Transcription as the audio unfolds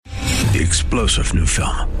The explosive new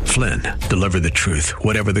film, Flynn, deliver the truth,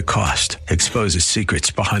 whatever the cost, exposes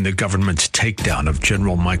secrets behind the government's takedown of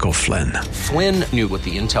General Michael Flynn. Flynn knew what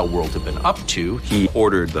the intel world had been up to. He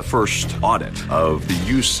ordered the first audit of the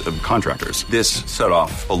use of contractors. This set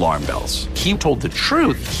off alarm bells. He told the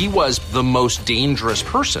truth. He was the most dangerous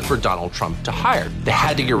person for Donald Trump to hire. They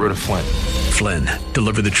had to get rid of Flynn. Flynn,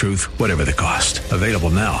 deliver the truth, whatever the cost. Available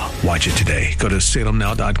now. Watch it today. Go to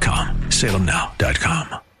salemnow.com.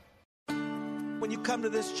 salemnow.com. When you come to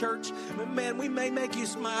this church, man, we may make you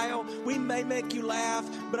smile, we may make you laugh,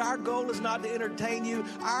 but our goal is not to entertain you.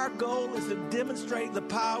 Our goal is to demonstrate the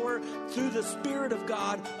power through the Spirit of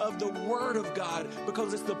God, of the Word of God,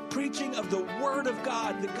 because it's the preaching of the Word of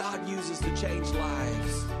God that God uses to change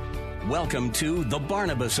lives. Welcome to The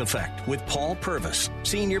Barnabas Effect with Paul Purvis,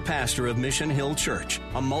 Senior Pastor of Mission Hill Church,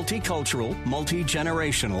 a multicultural,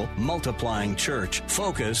 multi-generational, multiplying church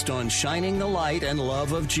focused on shining the light and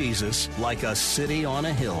love of Jesus like a city on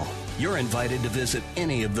a hill. You're invited to visit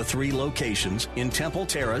any of the 3 locations in Temple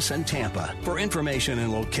Terrace and Tampa. For information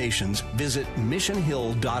and locations, visit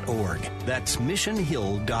missionhill.org. That's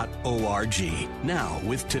missionhill.org. Now,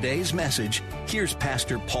 with today's message, here's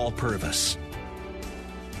Pastor Paul Purvis.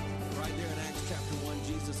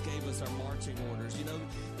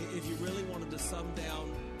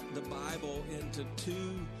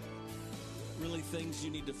 Things you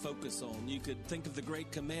need to focus on. You could think of the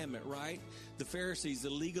Great Commandment, right? The Pharisees, the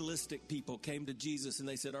legalistic people, came to Jesus and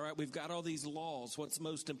they said, all right, we've got all these laws. What's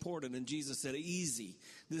most important? And Jesus said, easy.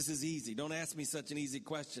 This is easy. Don't ask me such an easy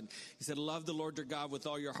question. He said, love the Lord your God with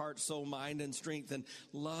all your heart, soul, mind, and strength, and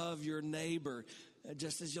love your neighbor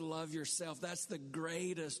just as you love yourself. That's the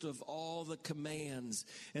greatest of all the commands.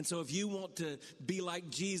 And so if you want to be like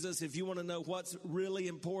Jesus, if you want to know what's really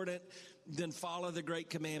important, then follow the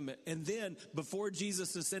Great Commandment. And then, before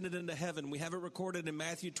Jesus ascended into heaven, we have it recorded in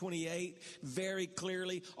Matthew 28 very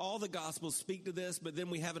clearly. All the Gospels speak to this, but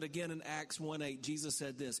then we have it again in Acts 1:8. Jesus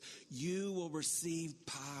said this, you will receive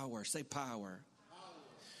power. Say power.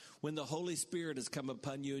 When the Holy Spirit has come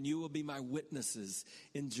upon you, and you will be my witnesses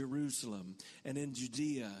in Jerusalem and in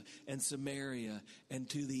Judea and Samaria and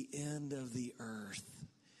to the end of the earth.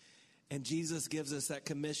 And Jesus gives us that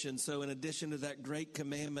commission. So in addition to that great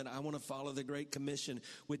commandment, I want to follow the Great Commission,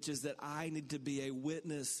 which is that I need to be a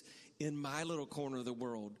witness in my little corner of the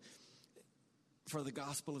world for the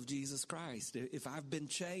gospel of Jesus Christ. If I've been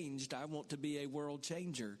changed, I want to be a world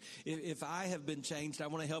changer. If I have been changed, I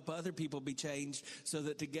want to help other people be changed so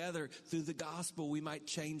that together through the gospel we might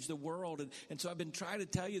change the world. And so I've been trying to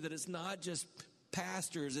tell you that it's not just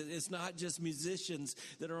pastors, it's not just musicians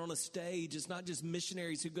that are on a stage, it's not just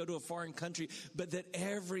missionaries who go to a foreign country, but that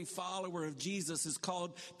every follower of Jesus is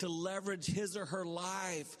called to leverage his or her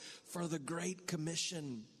life for the Great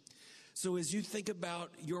Commission. So as you think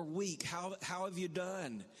about your week, how have you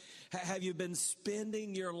done? Have you been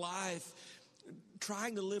spending your life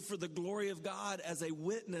trying to live for the glory of God as a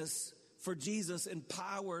witness for Jesus,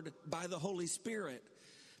 empowered by the Holy Spirit?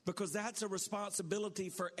 Because that's a responsibility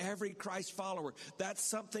for every Christ follower. That's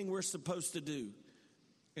something we're supposed to do.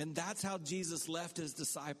 And that's how Jesus left his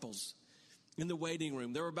disciples in the waiting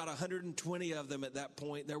room. There were about 120 of them at that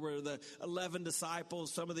point. There were the 11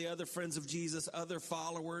 disciples, some of the other friends of Jesus, other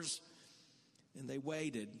followers. And they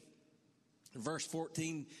waited. Verse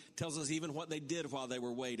 14 tells us even what they did while they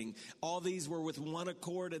were waiting. All these were with one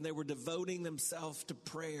accord, and they were devoting themselves to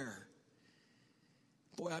prayer.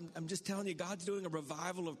 Boy, I'm just telling you, God's doing a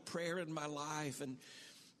revival of prayer in my life. And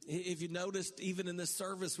if you noticed, even in this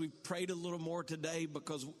service, we prayed a little more today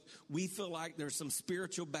because we feel like there's some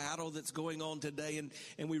spiritual battle that's going on today.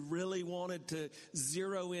 And we really wanted to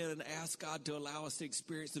zero in and ask God to allow us to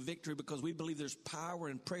experience the victory because we believe there's power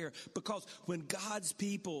in prayer. Because when God's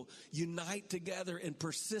people unite together in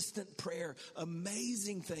persistent prayer,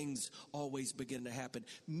 amazing things always begin to happen.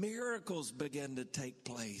 Miracles begin to take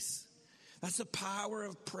place. That's the power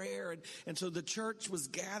of prayer. And so the church was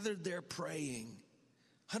gathered there praying.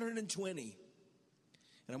 120.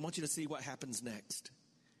 And I want you to see what happens next.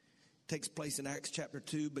 It takes place in Acts chapter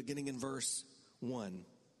 2, beginning in verse 1.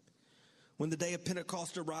 When the day of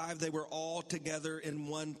Pentecost arrived, they were all together in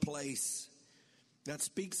one place. That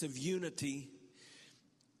speaks of unity.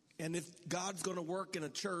 And if God's going to work in a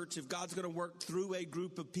church, if God's going to work through a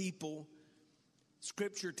group of people,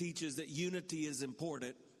 Scripture teaches that unity is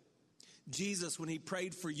important. Jesus, when he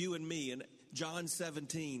prayed for you and me in John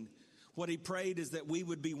 17, what he prayed is that we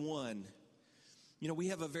would be one. You know, we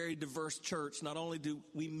have a very diverse church. Not only do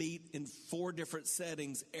we meet in 4 different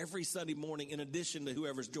settings every Sunday morning, in addition to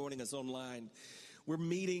whoever's joining us online, we're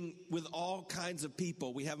meeting with all kinds of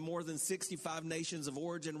people. We have more than 65 nations of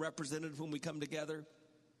origin represented when we come together.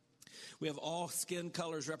 We have all skin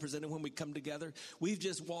colors represented when we come together. We've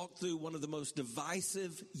just walked through one of the most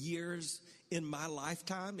divisive years in my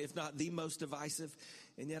lifetime, if not the most divisive.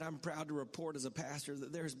 And yet I'm proud to report as a pastor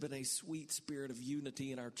that there's been a sweet spirit of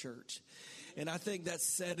unity in our church. And I think that's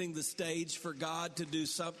setting the stage for God to do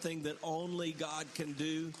something that only God can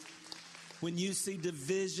do. When you see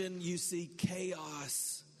division, you see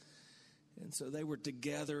chaos. And so they were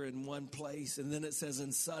together in one place. And then it says,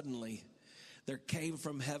 and suddenly there came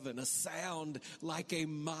from heaven a sound like a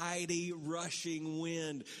mighty rushing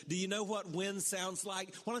wind. Do you know what wind sounds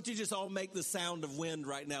like? Why don't you just all make the sound of wind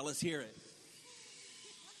right now? Let's hear it.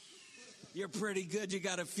 You're pretty good. You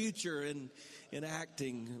got a future in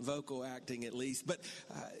acting, vocal acting at least. But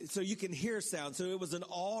so you can hear sound. So it was an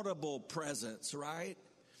audible presence, right?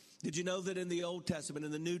 Did you know that in the Old Testament,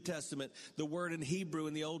 in the New Testament, the word in Hebrew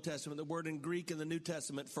in the Old Testament, the word in Greek in the New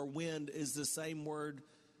Testament for wind is the same word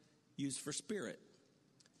used for spirit?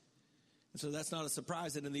 And so that's not a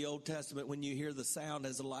surprise that in the Old Testament, when you hear the sound,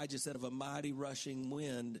 as Elijah said, of a mighty rushing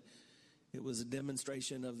wind, it was a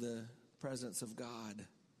demonstration of the presence of God.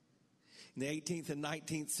 In the 18th and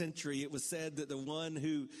 19th century, it was said that the one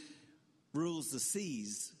who rules the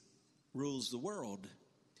seas rules the world,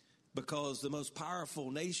 because the most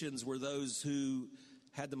powerful nations were those who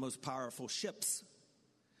had the most powerful ships.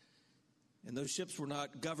 And those ships were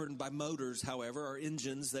not governed by motors, however, or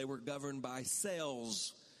engines. They were governed by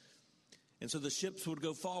sails. And so the ships would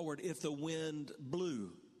go forward if the wind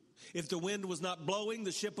blew. If the wind was not blowing,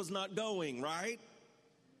 the ship was not going, right?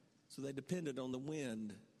 So they depended on the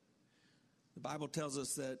wind. The Bible tells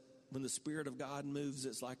us that when the Spirit of God moves,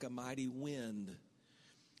 it's like a mighty wind.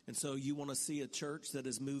 And so you want to see a church that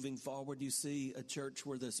is moving forward. You see a church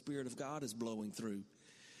where the Spirit of God is blowing through.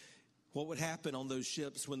 What would happen on those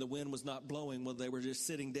ships when the wind was not blowing? Well, they were just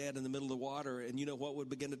sitting dead in the middle of the water. And you know what would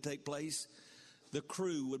begin to take place? The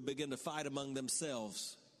crew would begin to fight among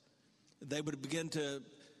themselves. They would begin to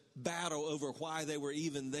battle over why they were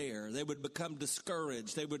even there. They would become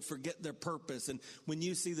discouraged. They would forget their purpose. And when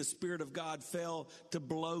you see the Spirit of God fail to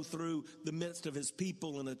blow through the midst of his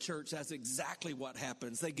people in a church, that's exactly what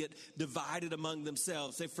happens. They get divided among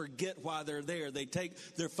themselves. They forget why they're there. They take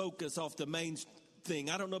their focus off the main thing.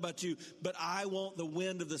 I don't know about you, but I want the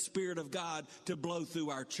wind of the Spirit of God to blow through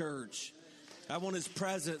our church. I want his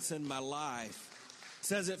presence in my life. It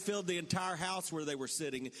says it filled the entire house where they were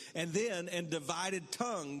sitting, and divided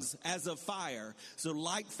tongues as of fire. So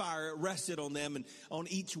like fire, it rested on them and on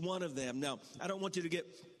each one of them. Now, I don't want you to get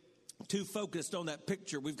too focused on that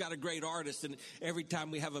picture. We've got a great artist, and every time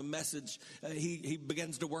we have a message, he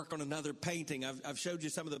begins to work on another painting. I've showed you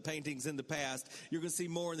some of the paintings in the past. You're going to see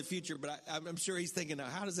more in the future, but I'm sure he's thinking, now,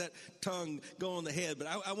 how does that tongue go on the head? But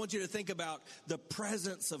I want you to think about the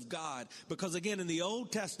presence of God, because again, in the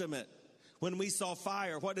Old Testament, when we saw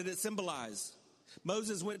fire, what did it symbolize?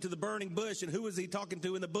 Moses went to the burning bush, and who was he talking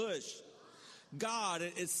to in the bush? God.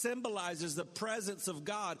 It symbolizes the presence of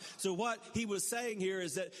God. So what he was saying here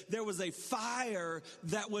is that there was a fire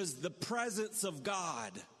that was the presence of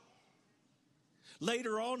God.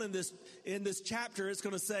 Later on in this chapter, it's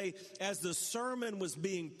going to say, as the sermon was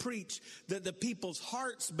being preached, that the people's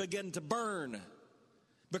hearts began to burn,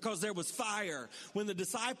 because there was fire. When the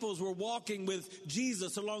disciples were walking with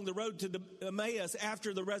Jesus along the road to Emmaus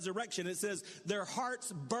after the resurrection, it says their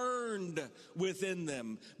hearts burned within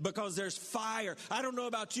them because there's fire. I don't know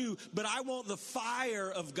about you, but I want the fire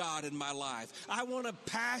of God in my life. I want a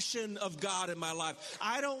passion of God in my life.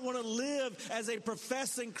 I don't want to live as a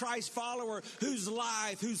professing Christ follower whose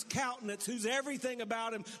life, whose countenance, whose everything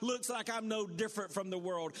about him looks like I'm no different from the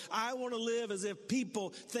world. I want to live as if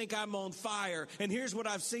people think I'm on fire. And here's what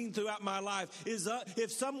I've seen throughout my life is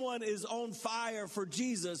if someone is on fire for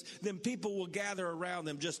Jesus, then people will gather around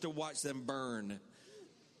them just to watch them burn.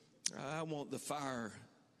 I want the fire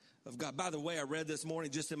of God. By the way, I read this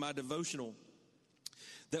morning just in my devotional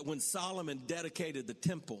that when Solomon dedicated the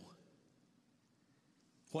temple,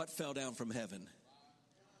 what fell down from heaven?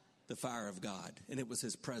 The fire of God, and it was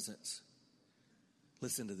his presence.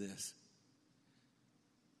 Listen to this.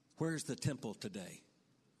 Where's the temple today?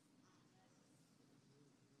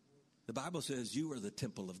 The Bible says you are the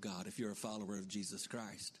temple of God if you're a follower of Jesus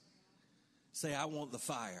Christ. Say, I want the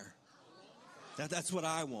fire. That's what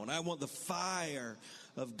I want. I want the fire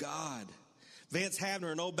of God. Vance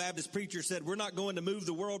Havner, an old Baptist preacher, said, we're not going to move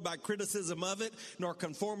the world by criticism of it, nor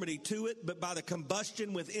conformity to it, but by the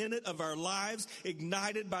combustion within it of our lives,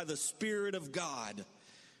 ignited by the Spirit of God.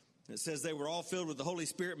 It says they were all filled with the Holy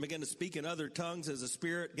Spirit and began to speak in other tongues as the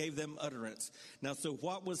Spirit gave them utterance. Now, so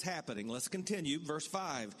what was happening? Let's continue. Verse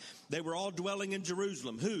 5. They were all dwelling in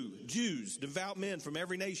Jerusalem. Who? Jews, devout men from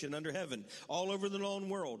every nation under heaven, all over the known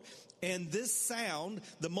world. And this sound,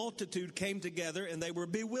 the multitude came together and they were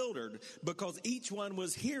bewildered because each one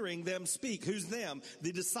was hearing them speak. Who's them?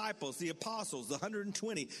 The disciples, the apostles, the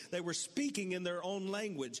 120. They were speaking in their own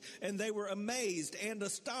language and they were amazed and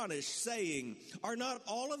astonished, saying, are not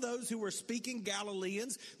all of those who were speaking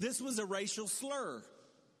Galileans? This was a racial slur.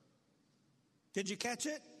 Did you catch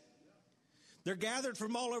it? They're gathered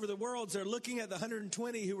from all over the world. So they're looking at the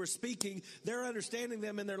 120 who were speaking. They're understanding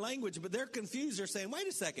them in their language, but they're confused. They're saying, wait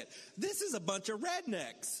a second. This is a bunch of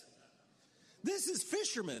rednecks. This is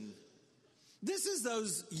fishermen. This is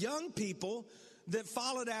those young people that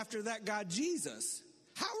followed after that guy Jesus.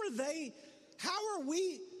 How are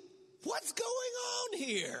we? What's going on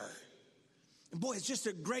here? And boy, it's just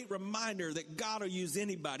a great reminder that God will use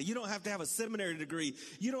anybody. You don't have to have a seminary degree.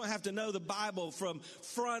 You don't have to know the Bible from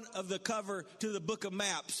front of the cover to the book of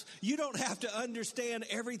maps. You don't have to understand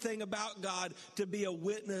everything about God to be a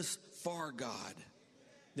witness for God.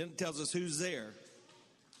 Then it tells us who's there.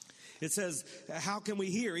 It says, how can we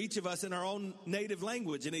hear? Each of us in our own native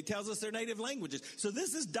language. And he tells us their native languages. So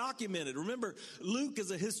this is documented. Remember, Luke is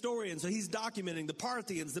a historian, so he's documenting the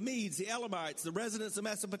Parthians, the Medes, the Elamites, the residents of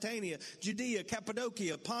Mesopotamia, Judea,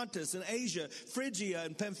 Cappadocia, Pontus, and Asia, Phrygia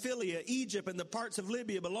and Pamphylia, Egypt, and the parts of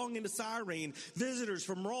Libya belonging to Cyrene, visitors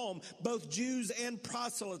from Rome, both Jews and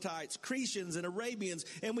proselytes, Cretians and Arabians.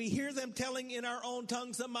 And we hear them telling in our own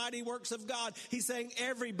tongues the mighty works of God. He's saying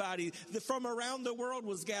everybody from around the world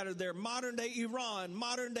was gathered there. Modern day Iran,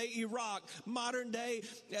 modern day Iraq, modern day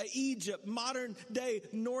Egypt, modern day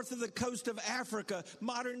north of the coast of Africa,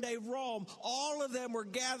 modern day Rome. All of them were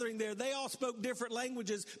gathering there. They all spoke different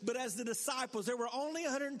languages, but as the disciples, there were only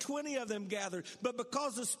 120 of them gathered. But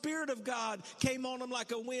because the Spirit of God came on them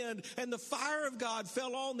like a wind and the fire of God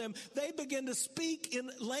fell on them, they began to speak in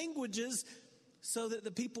languages so that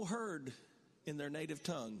the people heard in their native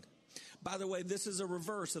tongue. By the way, this is a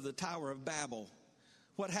reverse of the Tower of Babel.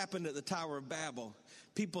 What happened at the Tower of Babel?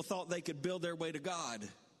 People thought they could build their way to God.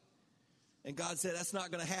 And God said, that's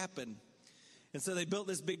not going to happen. And so they built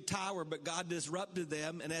this big tower, but God disrupted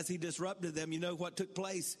them. And as he disrupted them, you know what took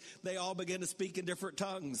place? They all began to speak in different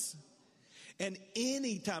tongues. And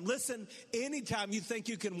anytime you think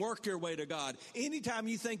you can work your way to God, anytime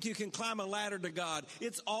you think you can climb a ladder to God,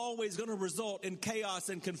 it's always going to result in chaos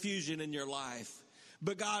and confusion in your life.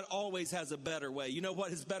 But God always has a better way. You know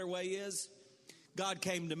what his better way is? God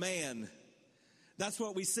came to man. That's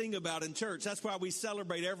what we sing about in church. That's why we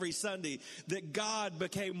celebrate every Sunday, that God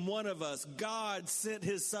became one of us. God sent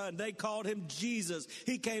his son. They called him Jesus.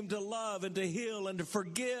 He came to love and to heal and to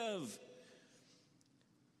forgive.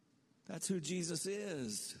 That's who Jesus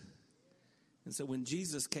is. And so when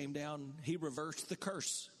Jesus came down, he reversed the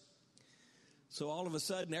curse. So all of a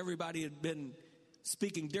sudden, everybody had been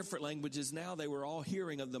speaking different languages. Now they were all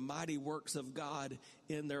hearing of the mighty works of God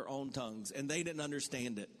in their own tongues, and they didn't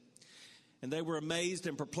understand it. And they were amazed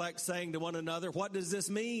and perplexed, saying to one another, what does this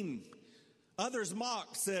mean? Others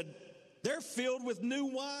mocked, said, they're filled with new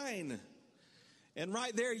wine. And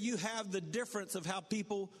right there you have the difference of how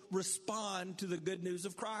people respond to the good news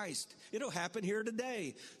of Christ. It'll happen here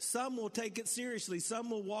today. Some will take it seriously.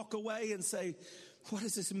 Some will walk away and say, what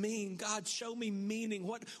does this mean? God, show me meaning.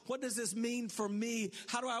 What does this mean for me?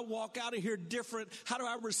 How do I walk out of here different? How do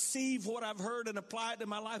I receive what I've heard and apply it to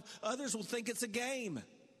my life? Others will think it's a game.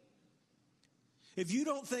 If you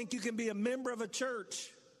don't think you can be a member of a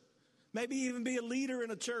church, maybe even be a leader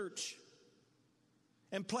in a church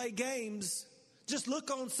and play games, just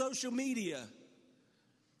look on social media.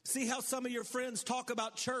 See how some of your friends talk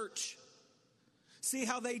about church. See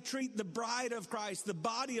how they treat the bride of Christ, the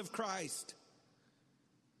body of Christ.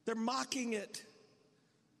 They're mocking it.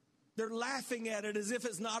 They're laughing at it as if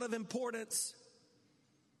it's not of importance.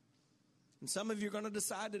 And some of you are going to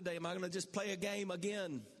decide today, am I going to just play a game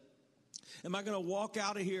again? Am I going to walk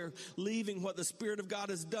out of here leaving what the Spirit of God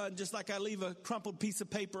has done, just like I leave a crumpled piece of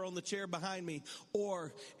paper on the chair behind me?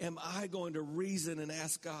 Or am I going to reason and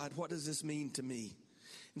ask God, what does this mean to me?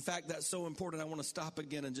 In fact, that's so important. I want to stop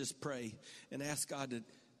again and just pray and ask God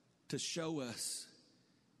to show us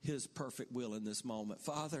his perfect will in this moment.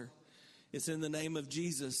 Father, it's in the name of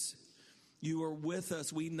Jesus. You are with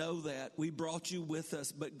us. We know that. We brought you with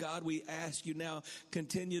us. But God, we ask you now,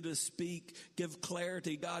 continue to speak, give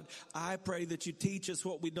clarity. God, I pray that you teach us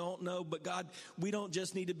what we don't know. But God, we don't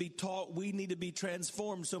just need to be taught. We need to be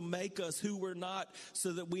transformed. So make us who we're not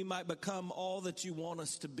so that we might become all that you want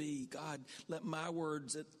us to be. God, let my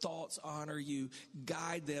words and thoughts honor you.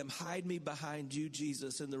 Guide them. Hide me behind you,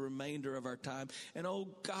 Jesus, in the remainder of our time. And oh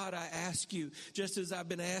God, I ask you, just as I've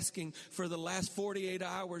been asking for the last 48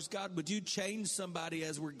 hours, God, would you change somebody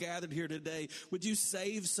as we're gathered here today? Would you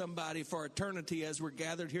save somebody for eternity as we're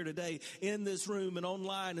gathered here today in this room and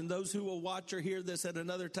online, and those who will watch or hear this at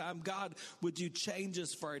another time? God, would you change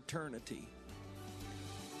us for eternity?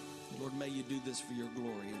 Lord, may you do this for your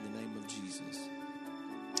glory in the name of Jesus.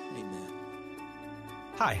 Amen.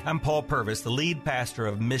 Hi, I'm Paul Purvis, the lead pastor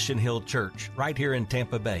of Mission Hill Church right here in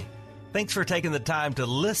Tampa Bay. Thanks for taking the time to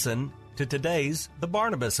listen to today's The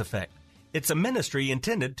Barnabas Effect. It's a ministry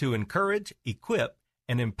intended to encourage, equip,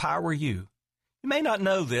 and empower you. You may not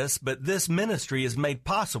know this, but this ministry is made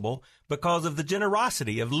possible because of the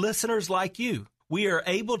generosity of listeners like you. We are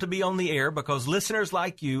able to be on the air because listeners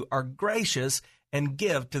like you are gracious and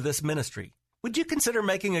give to this ministry. Would you consider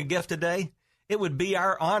making a gift today? It would be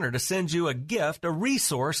our honor to send you a gift, a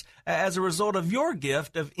resource, as a result of your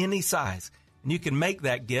gift of any size. And you can make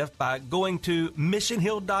that gift by going to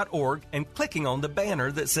missionhill.org and clicking on the banner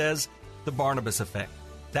that says The Barnabas Effect.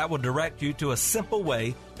 That will direct you to a simple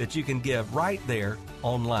way that you can give right there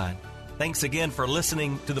online. Thanks again for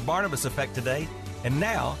listening to The Barnabas Effect today. And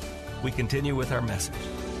now we continue with our message.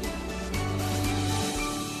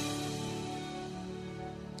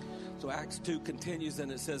 So Acts 2 continues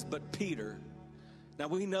and it says, but Peter. Now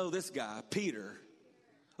we know this guy, Peter.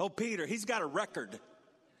 Oh, Peter, he's got a record.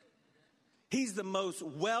 He's the most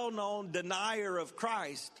well-known denier of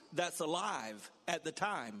Christ that's alive at the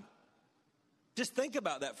time. Just think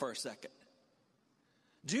about that for a second.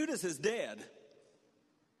 Judas is dead.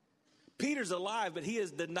 Peter's alive, but he has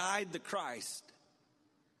denied the Christ.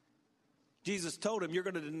 Jesus told him, you're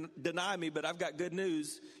going to deny me, but I've got good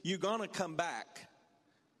news. You're going to come back.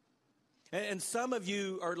 And some of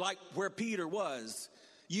you are like where Peter was.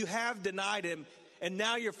 You have denied him, and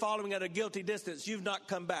now you're following at a guilty distance. You've not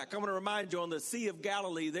come back. I want to remind you, on the Sea of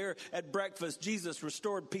Galilee, there at breakfast, Jesus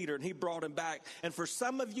restored Peter and he brought him back. And for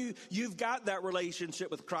some of you, you've got that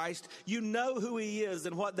relationship with Christ. You know who he is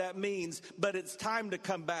and what that means, but it's time to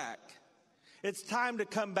come back. It's time to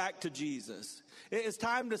come back to Jesus. It's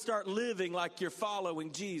time to start living like you're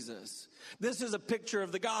following Jesus. This is a picture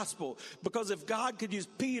of the gospel, because if God could use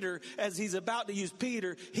Peter as he's about to use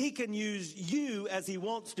Peter, he can use you as he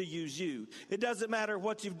wants to use you. It doesn't matter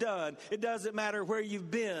what you've done. It doesn't matter where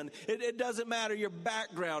you've been. It doesn't matter your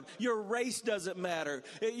background. Your race doesn't matter.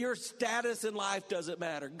 Your status in life doesn't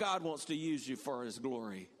matter. God wants to use you for his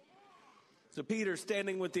glory. So Peter,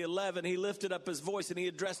 standing with the 11, he lifted up his voice and he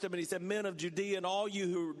addressed them and he said, men of Judea and all you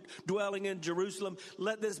who are dwelling in Jerusalem,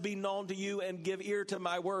 let this be known to you and give ear to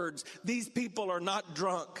my words. These people are not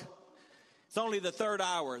drunk. It's only the third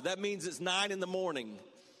hour. That means it's 9 in the morning.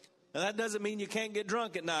 Now that doesn't mean you can't get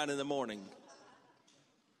drunk at 9 in the morning.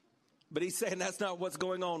 But he's saying that's not what's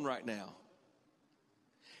going on right now.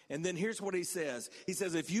 And then here's what he says. He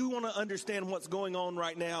says, if you want to understand what's going on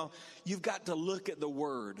right now, you've got to look at the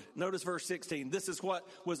word. Notice verse 16. This is what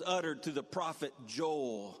was uttered to the prophet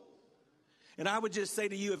Joel. And I would just say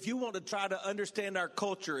to you, if you want to try to understand our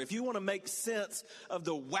culture, if you want to make sense of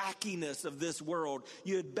the wackiness of this world,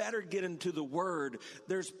 you had better get into the Word.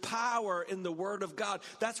 There's power in the Word of God.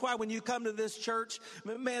 That's why when you come to this church,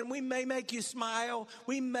 man, we may make you smile,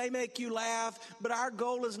 we may make you laugh, but our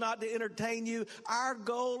goal is not to entertain you. Our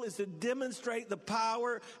goal is to demonstrate the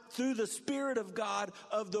power through the Spirit of God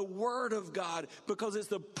of the Word of God, because it's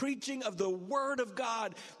the preaching of the Word of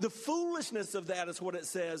God. The foolishness of that is what it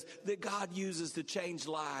says, that God uses to change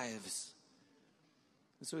lives.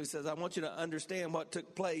 And so he says, I want you to understand what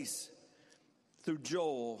took place through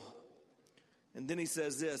Joel. And then he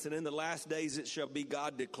says this, and in the last days it shall be,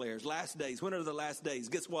 God declares. Last days. When are the last days?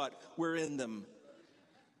 Guess what? We're in them.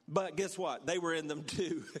 But guess what? They were in them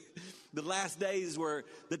too. The last days were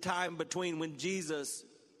the time between when Jesus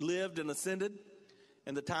lived and ascended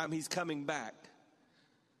and the time he's coming back.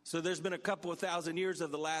 So there's been a couple of thousand years of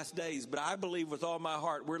the last days, but I believe with all my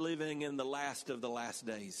heart we're living in the last of the last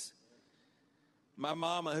days. My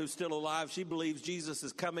mama, who's still alive, she believes Jesus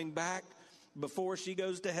is coming back before she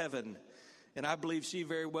goes to heaven. And I believe she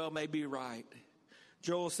very well may be right.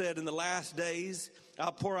 Joel said, in the last days,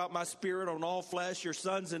 I'll pour out my spirit on all flesh. Your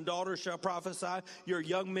sons and daughters shall prophesy. Your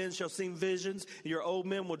young men shall see visions. Your old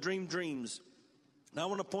men will dream dreams. Now I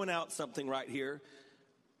want to point out something right here.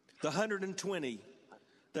 The 120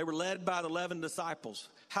 They were led by the 11 disciples.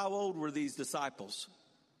 How old were these disciples?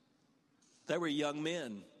 They were young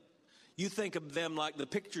men. You think of them like the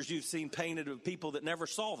pictures you've seen painted of people that never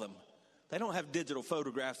saw them. They don't have digital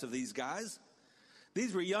photographs of these guys.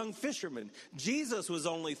 These were young fishermen. Jesus was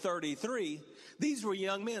only 33. These were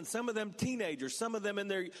young men, some of them teenagers, some of them in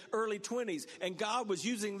their early 20s. And God was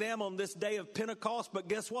using them on this day of Pentecost. But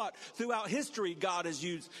guess what? Throughout history, God has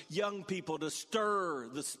used young people to stir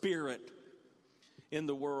the Spirit in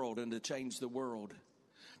the world and to change the world.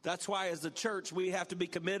 That's why as a church, we have to be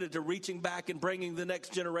committed to reaching back and bringing the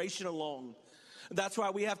next generation along. That's why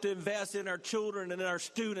we have to invest in our children and in our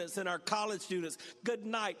students and our college students. Good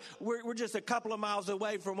night. We're just a couple of miles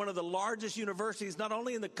away from one of the largest universities, not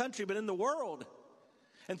only in the country, but in the world.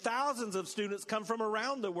 And thousands of students come from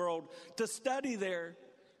around the world to study there.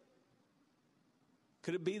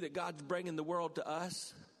 Could it be that God's bringing the world to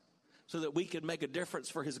us so that we can make a difference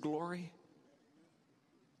for His glory?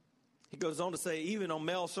 He goes on to say, even on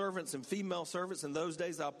male servants and female servants, in those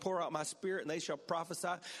days I'll pour out my Spirit and they shall prophesy.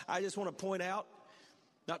 I just want to point out,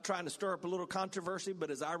 not trying to stir up a little controversy,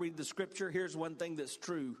 but as I read the scripture, here's one thing that's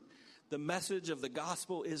true. The message of the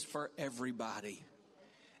gospel is for everybody.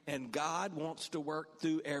 And God wants to work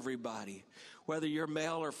through everybody. Whether you're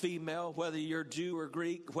male or female, whether you're Jew or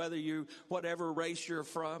Greek, whether you whatever race you're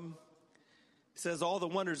from. It says, all the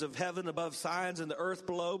wonders of heaven above signs and the earth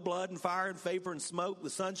below, blood and fire and vapor and smoke. The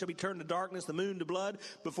sun shall be turned to darkness, the moon to blood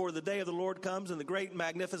before the day of the Lord comes and the great and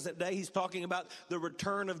magnificent day. He's talking about the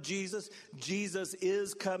return of Jesus. Jesus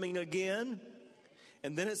is coming again.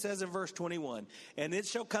 And then it says in verse 21, and it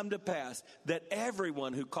shall come to pass that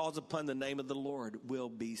everyone who calls upon the name of the Lord will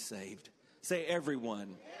be saved. Say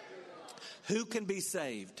everyone. Who can be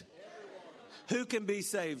saved? Who can be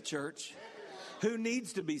saved, church? Who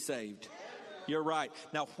needs to be saved? You're right.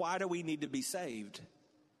 Now, why do we need to be saved?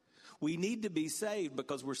 We need to be saved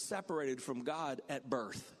because we're separated from God at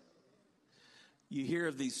birth. You hear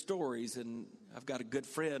of these stories, and I've got a good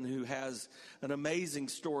friend who has an amazing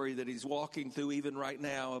story that he's walking through even right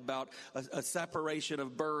now about a separation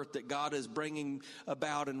of birth that God is bringing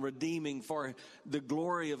about and redeeming for the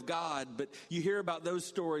glory of God. But you hear about those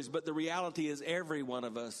stories, but the reality is every one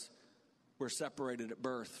of us, we're separated at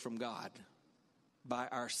birth from God. By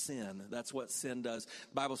our sin. That's what sin does.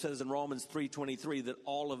 The Bible says in Romans 3:23 that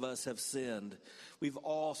all of us have sinned. We've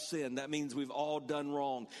all sinned. That means we've all done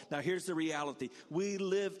wrong. Now here's the reality. We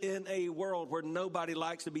live in a world where nobody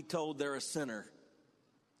likes to be told they're a sinner.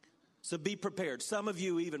 So be prepared. Some of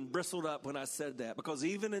you even bristled up when I said that, because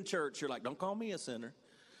even in church you're like, don't call me a sinner.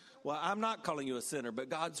 Well, I'm not calling you a sinner, but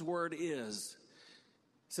God's word is.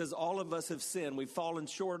 It says all of us have sinned. We've fallen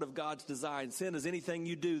short of God's design. Sin is anything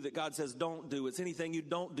you do that God says don't do. It's anything you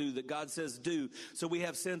don't do that God says do. So we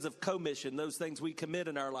have sins of commission, those things we commit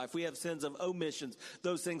in our life. We have sins of omissions,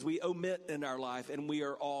 those things we omit in our life, and we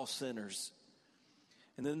are all sinners.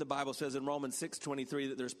 And then the Bible says in Romans 6:23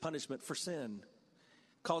 that there's punishment for sin.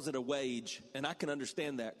 Calls it a wage, and I can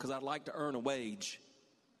understand that because I'd like to earn a wage.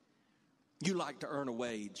 You like to earn a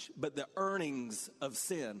wage, but the earnings of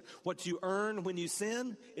sin, what you earn when you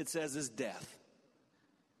sin, it says is death.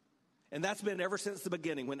 And that's been ever since the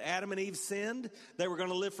beginning. When Adam and Eve sinned, they were going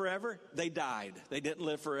to live forever. They died. They didn't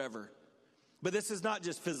live forever. But this is not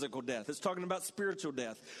just physical death. It's talking about spiritual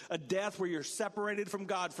death, a death where you're separated from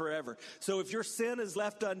God forever. So if your sin is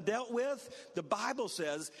left undealt with, the Bible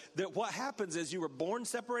says that what happens is you were born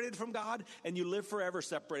separated from God and you live forever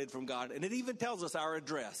separated from God. And it even tells us our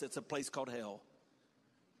address. It's a place called hell.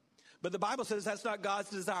 But the Bible says that's not God's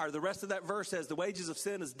desire. The rest of that verse says the wages of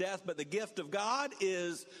sin is death, but the gift of God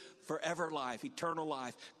is forever life, eternal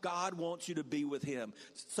life. God wants you to be with Him.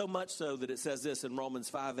 So much so that it says this in Romans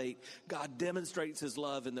 5:8. God demonstrates His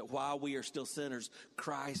love in that while we are still sinners,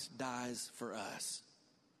 Christ dies for us.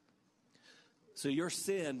 So your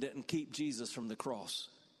sin didn't keep Jesus from the cross.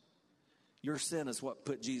 Your sin is what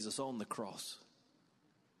put Jesus on the cross.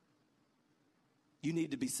 You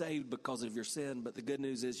need to be saved because of your sin, but the good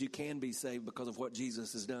news is you can be saved because of what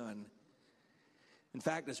Jesus has done. In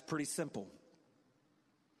fact, it's pretty simple.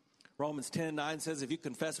 Romans 10:9 says, if you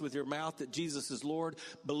confess with your mouth that Jesus is Lord,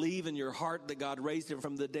 believe in your heart that God raised Him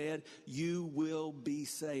from the dead, you will be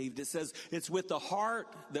saved. It says it's with the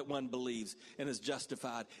heart that one believes and is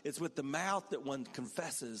justified. It's with the mouth that one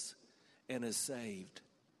confesses and is saved.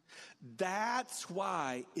 That's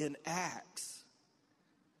why in Acts,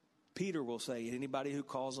 Peter will say, anybody who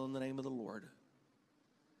calls on the name of the Lord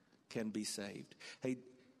can be saved. Hey,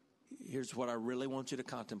 here's what I really want you to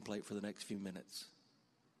contemplate for the next few minutes.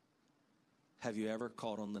 Have you ever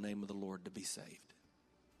called on the name of the Lord to be saved?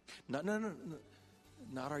 No.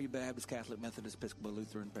 Not are you Baptist, Catholic, Methodist, Episcopal,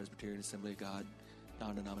 Lutheran, Presbyterian, Assembly of God,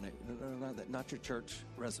 non-denominational, not your church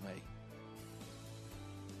resume.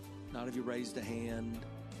 Not have you raised a hand,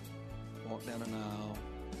 walked down an aisle,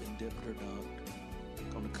 been dipped or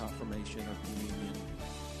dunked, gone to confirmation or communion.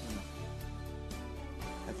 No.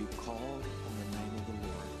 Have you called on the name of the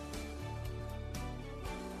Lord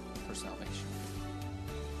for salvation?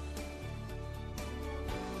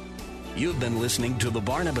 You've been listening to The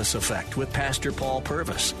Barnabas Effect with Pastor Paul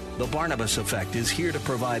Purvis. The Barnabas Effect is here to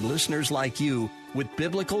provide listeners like you with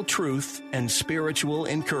biblical truth and spiritual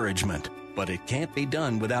encouragement. But it can't be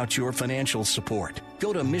done without your financial support.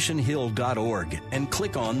 Go to missionhill.org and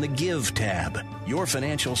click on the Give tab. Your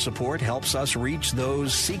financial support helps us reach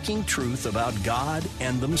those seeking truth about God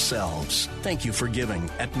and themselves. Thank you for giving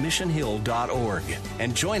at missionhill.org.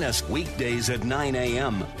 And join us weekdays at 9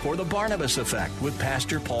 a.m. for The Barnabas Effect with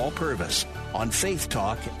Pastor Paul Purvis on Faith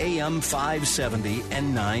Talk AM 570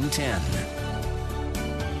 and 910.